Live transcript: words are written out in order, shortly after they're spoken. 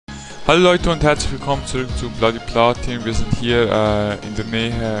Hallo Leute und herzlich willkommen zurück zu Bloody Platin. Wir sind hier in der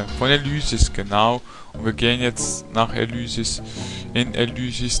Nähe von Elysis, genau. Und wir gehen jetzt nach Elysis,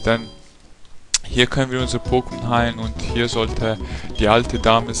 denn hier können wir unsere Pokémon heilen und hier sollte die alte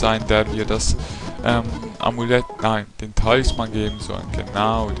Dame sein, der wir das Amulett, nein, den Talisman geben sollen.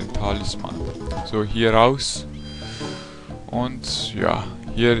 Genau, den Talisman. So, hier raus. Und ja,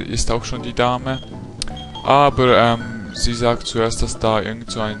 hier ist auch schon die Dame. Aber sie sagt zuerst, dass da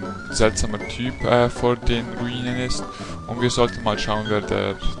irgend so ein seltsamer Typ vor den Ruinen ist. Und wir sollten mal schauen, wer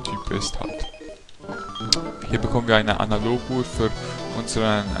der Typ ist halt. Hier bekommen wir eine Analoguhr für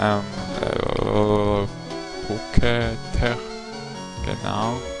unseren Poketech.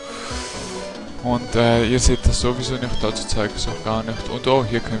 Genau. Und ihr seht das sowieso nicht, dazu zeige ich es auch gar nicht. Und oh,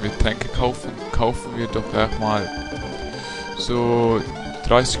 hier können wir Tränke kaufen. Kaufen wir doch gleich mal so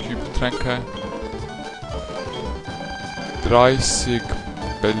 30 Tränke. 30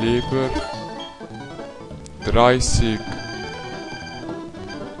 Beleber, 30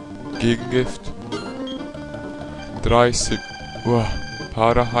 Gegengift, 30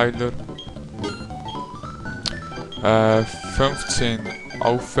 Paraheiler, 15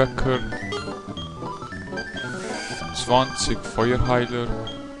 Aufwecker, 20 Feuerheiler,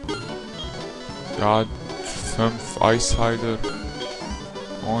 ja, 5 Eisheiler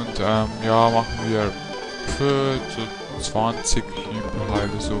und ja, machen wir für so 20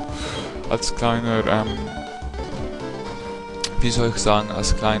 Hyperheiler, so als kleiner, wie soll ich sagen,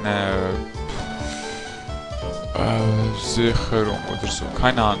 als kleine Sicherung oder so,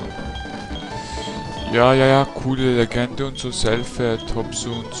 keine Ahnung. Ja, coole Legende und so, Selfie,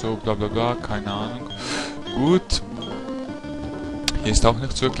 Topsu und so, bla bla bla, keine Ahnung. Gut, hier ist auch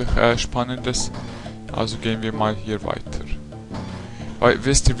nichts wirklich Spannendes, also gehen wir mal hier weiter. Weil,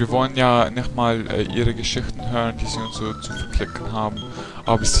 wisst ihr, wir wollen ja nicht mal ihre Geschichten hören, die sie uns so zu verklicken haben,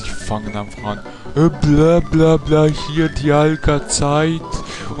 aber sie fangen einfach an, bla bla bla, hier die Alka-Zeit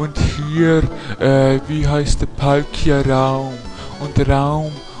und hier, wie heißt der Palkia-Raum und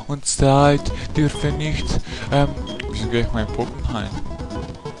Raum und Zeit dürfen nicht, wieso gehe ich meinen Pokémon heilen?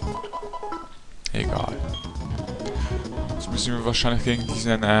 Egal. Jetzt müssen wir wahrscheinlich gegen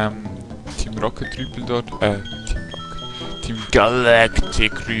diesen, Team Rocket Triple dort, Team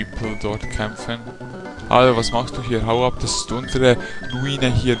Galactic Reaper dort kämpfen. Hallo, was machst du hier? Hau ab, das ist unsere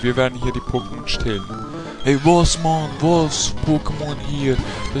Ruine hier. Wir werden hier die Pokémon stehlen. Hey, was, Mann? Was? Pokémon hier.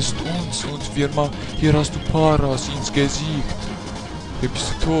 Das ist uns und wir machen. Hier hast du Paras ins Gesicht. Hier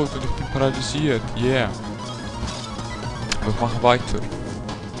bist du tot und ich bin paralysiert. Yeah. Und ich mache weiter.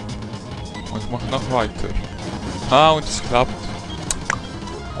 Und ich mache noch weiter. Ah, und es klappt.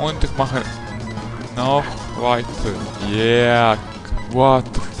 Und ich mache noch weiter. Yeah. What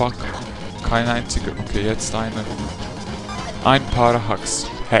the fuck? Kein einziger. Okay, jetzt einer. Ein Parahax.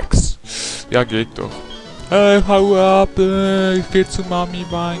 Hex. Ja, geht doch. Hey, hau ab. Ich geh zu Mami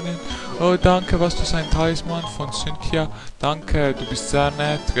weinen. Oh, danke, was du ein Talisman von Cynthia. Danke, du bist sehr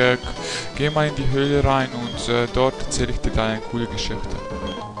nett. Geh mal in die Höhle rein und dort erzähle ich dir eine coole Geschichte.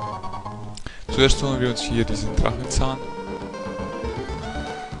 Zuerst holen wir uns hier diesen Drachenzahn.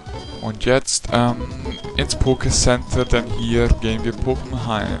 Und jetzt ins Pokécenter, denn hier gehen wir Pokémon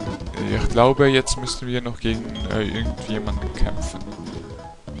heilen. Ich glaube, jetzt müssen wir noch gegen irgendjemanden kämpfen.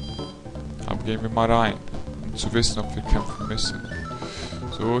 Aber gehen wir mal rein, um zu wissen, ob wir kämpfen müssen.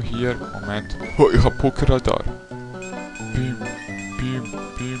 So, hier, Moment. Oh, ich hab Pokéradar. Bim, bim,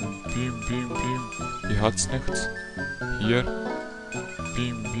 bim, bim, bim, bim. Hier hat's nichts. Hier.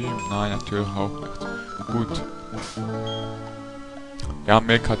 Bim, bim. Nein, natürlich auch nicht. Gut. Ja,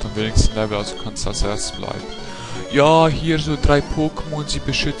 Milk hat am wenigsten Level, also kannst du als erstes bleiben. Ja, hier so 3 Pokémon, sie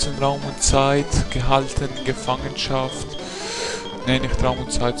beschützen Raum und Zeit, gehalten in Gefangenschaft. Ne, nicht Raum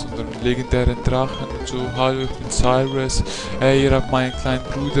und Zeit, sondern legendären Drachen und so. Hallo, ich bin Cyrus. Ihr habt meinen kleinen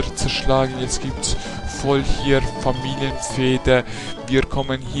Bruder zerschlagen, jetzt gibt's voll hier Familienfehde. Wir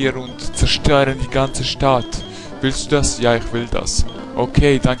kommen hier und zerstören die ganze Stadt. Willst du das? Ja, ich will das.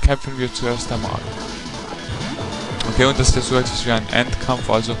 Okay, dann kämpfen wir zuerst einmal. Okay, und das ist ja so etwas wie ein Endkampf,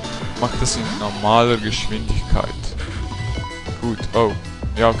 also macht das in normaler Geschwindigkeit. Gut, oh.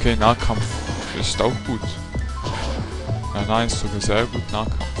 Ja, okay, Nahkampf ist auch gut. Ja, nein, ist sogar sehr gut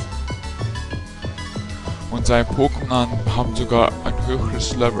Nahkampf. Und seine Pokémon haben sogar ein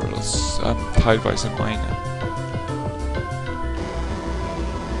höheres Level als teilweise meine.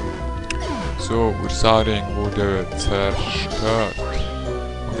 So, Ursaring wurde zerstört.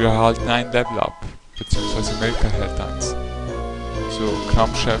 Und wir erhalten ein Level up. Beziehungsweise Melka hält 1. So,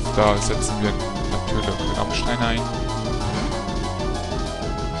 Kampfchef, da setzen wir natürlich den Rammstein ein.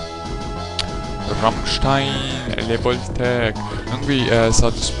 Rammstein, Levoltec. Irgendwie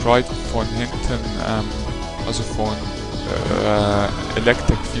sah das Sprite von hinten, also von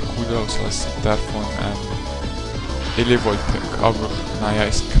Electek viel cooler aus als der von Levoltec. Aber naja,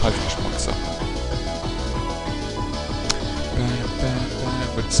 ist halt Geschmackssache.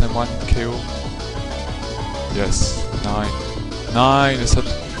 Wird es ein One-KO? Yes. Nein. Nein, es hat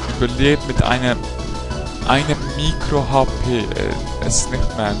überlebt mit einem Mikro-HP. Es ist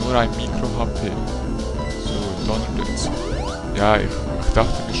nicht mehr, nur ein Mikro-HP. So, Donnerblitz. Ja, ich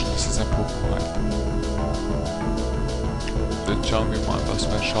dachte mir schon, das ist ein Pokémon. Dann schauen wir mal, was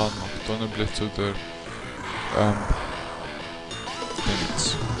mehr Schaden macht. Donnerblitz oder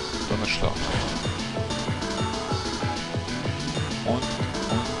Donnerschlag. Und.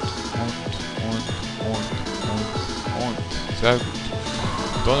 Sehr gut.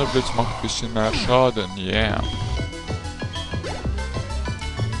 Donnerblitz macht ein bisschen mehr Schaden, yeah.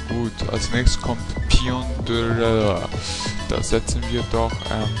 Gut, als nächstes kommt Pion de. Da setzen wir doch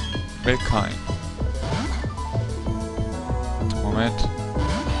Milk ein. Moment.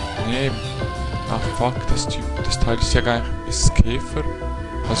 Nee. Ach fuck, das Teil ist ja gar nicht. Ist Käfer?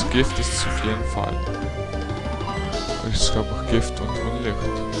 Also Gift ist es auf jeden Fall. Ich glaube auch Gift und Unlicht.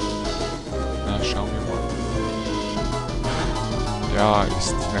 Na, schauen wir mal. Ja,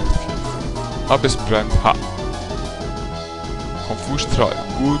 ist nicht Käfer. Aber es brennt. Ha! Konfusstrahl.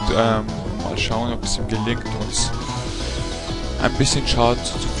 Gut, mal schauen, ob es ihm gelingt, uns ein bisschen Schaden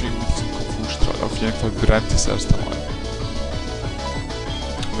zuzufügen mit diesem Konfusstrahl. Auf jeden Fall brennt es erst einmal.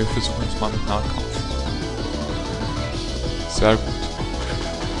 Wir versuchen es mal mit Nahkampf. Sehr gut.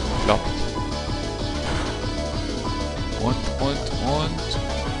 Klappt. Und.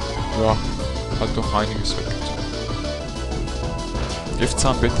 Ja, hat doch einiges weggezogen.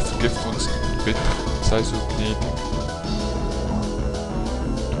 Giftzahn, bitte vergift uns nicht. Bitte, sei so gnädig.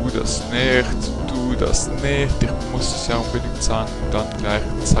 Tu das nicht. Ich muss es ja unbedingt sagen und dann gleich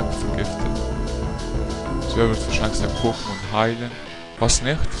zack vergiften. So wird wahrscheinlich sein Pokémon heilen. Was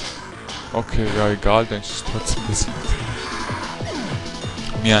nicht? Okay, ja egal, dann ist es trotzdem besiegt.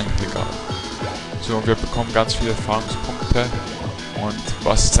 Mir eigentlich egal. So, und wir bekommen ganz viele Erfahrungspunkte. Und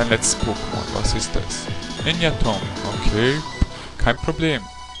was ist sein letztes Pokémon? Was ist das? Ninjatom. Okay, kein Problem.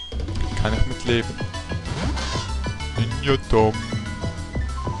 Kann ich mit leben. Ninjatom.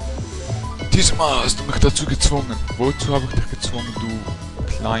 Diesmal hast du mich dazu gezwungen. Wozu habe ich dich gezwungen, du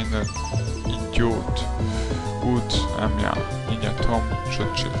kleiner Idiot? Gut, ja. Ninjatom,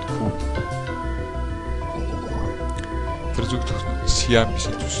 Schutzschild, cool. Versucht es hier ein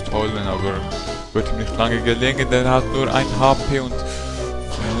bisschen zu stollen, aber wird ihm nicht lange gelingen, denn er hat nur ein HP und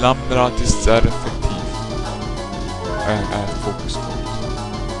Flammenrad ist sehr effektiv. Fokuspunkt.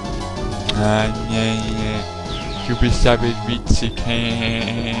 Nee. Du bist aber witzig, Das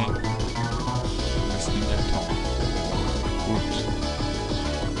ist Ninjatom. Gut.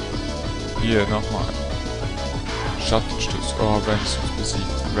 Hier, nochmal. Schattenstoß. Oh, wenn es uns besiegt.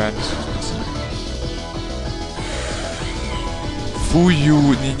 Fuyu,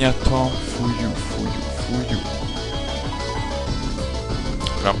 Ninjatom. Fuyu.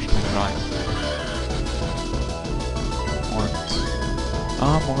 Rammstein rein. Und...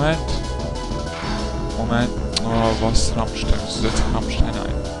 Moment. Oh, was Rammstein? So setze ich Rammstein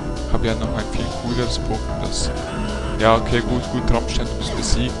ein. Ich habe ja noch ein viel cooleres Pokémon, das... Ja, okay, gut, Rammstein, du bist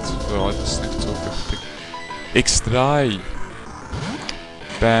besiegt. Oh, das ist nicht so wichtig. X3.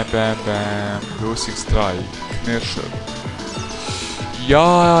 Bam. Los, X3. Knirscher.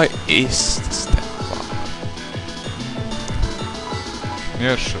 Ja, ist es denn wahr?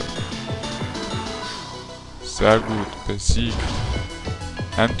 Knirscher. Sehr gut, besiegt.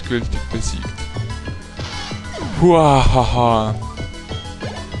 Endgültig besiegt. Huahaha.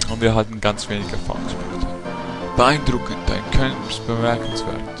 Und wir hatten ganz wenige Erfahrungspunkte. Beeindruckend, dein Können ist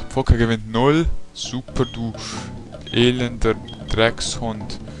bemerkenswert. Fokker gewinnt 0. Super, du elender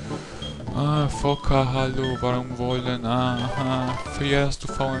Dreckshund. Ah, Fokker, hallo, warum wollen? Aha, hier hast du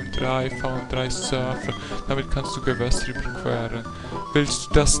VM3 Surfer, damit kannst du Gewässer überqueren. Willst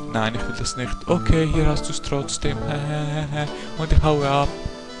du das? Nein, ich will das nicht. Okay, hier hast du es trotzdem. Und ich haue ab.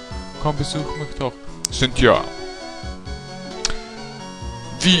 Komm, besuch mich doch. Sind ja.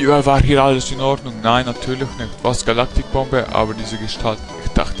 Wie, war hier alles in Ordnung? Nein, natürlich nicht. Was, Galaktikbombe? Aber diese Gestalten, ich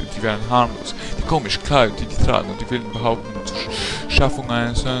dachte, die wären harmlos. Die komisch Kleid, die tragen und die willen behaupten zur Schaffung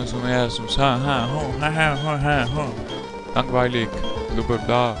eines Universums. Langweilig.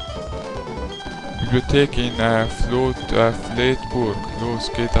 Blablabla. Bibliothek in Fleetburg.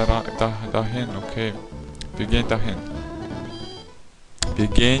 Los, geht dahin, okay. Wir gehen dahin. Wir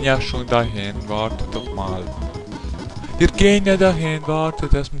gehen ja schon dahin, warte doch mal. Wir gehen ja dahin,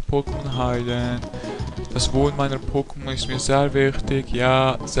 wartet erstmal Pokémon heilen. Das Wohnen meiner Pokémon ist mir sehr wichtig.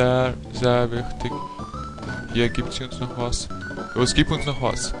 Ja, sehr, sehr wichtig. Hier gibt sie uns noch was. Los, gib uns noch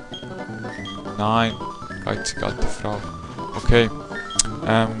was. Nein, geizige alte Frau. Okay.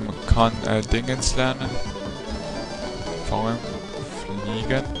 Kann Dingens lernen. Fangen.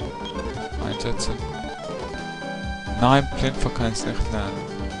 Fliegen. Einsetzen. Nein, Blindfang kann ich nicht lernen.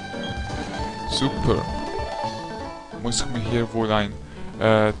 Super. Muss ich mir hier wohl ein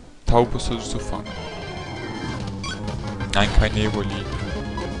Taubus oder so fangen? Nein, kein Evoli.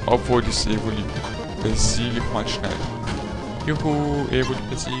 Obwohl dieses Evoli besiege ich mal schnell. Juhu, Evoli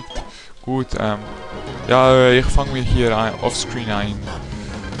besiegt. Gut, ja, ich fange mir hier offscreen ein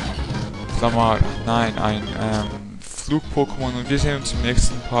Flamar, nein, ein Flug-Pokémon und wir sehen uns im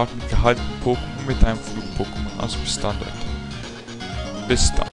nächsten Part mit gehaltenen Pokémon mit einem Flug-Pokémon. Also bis dann, Leute. Bis dann.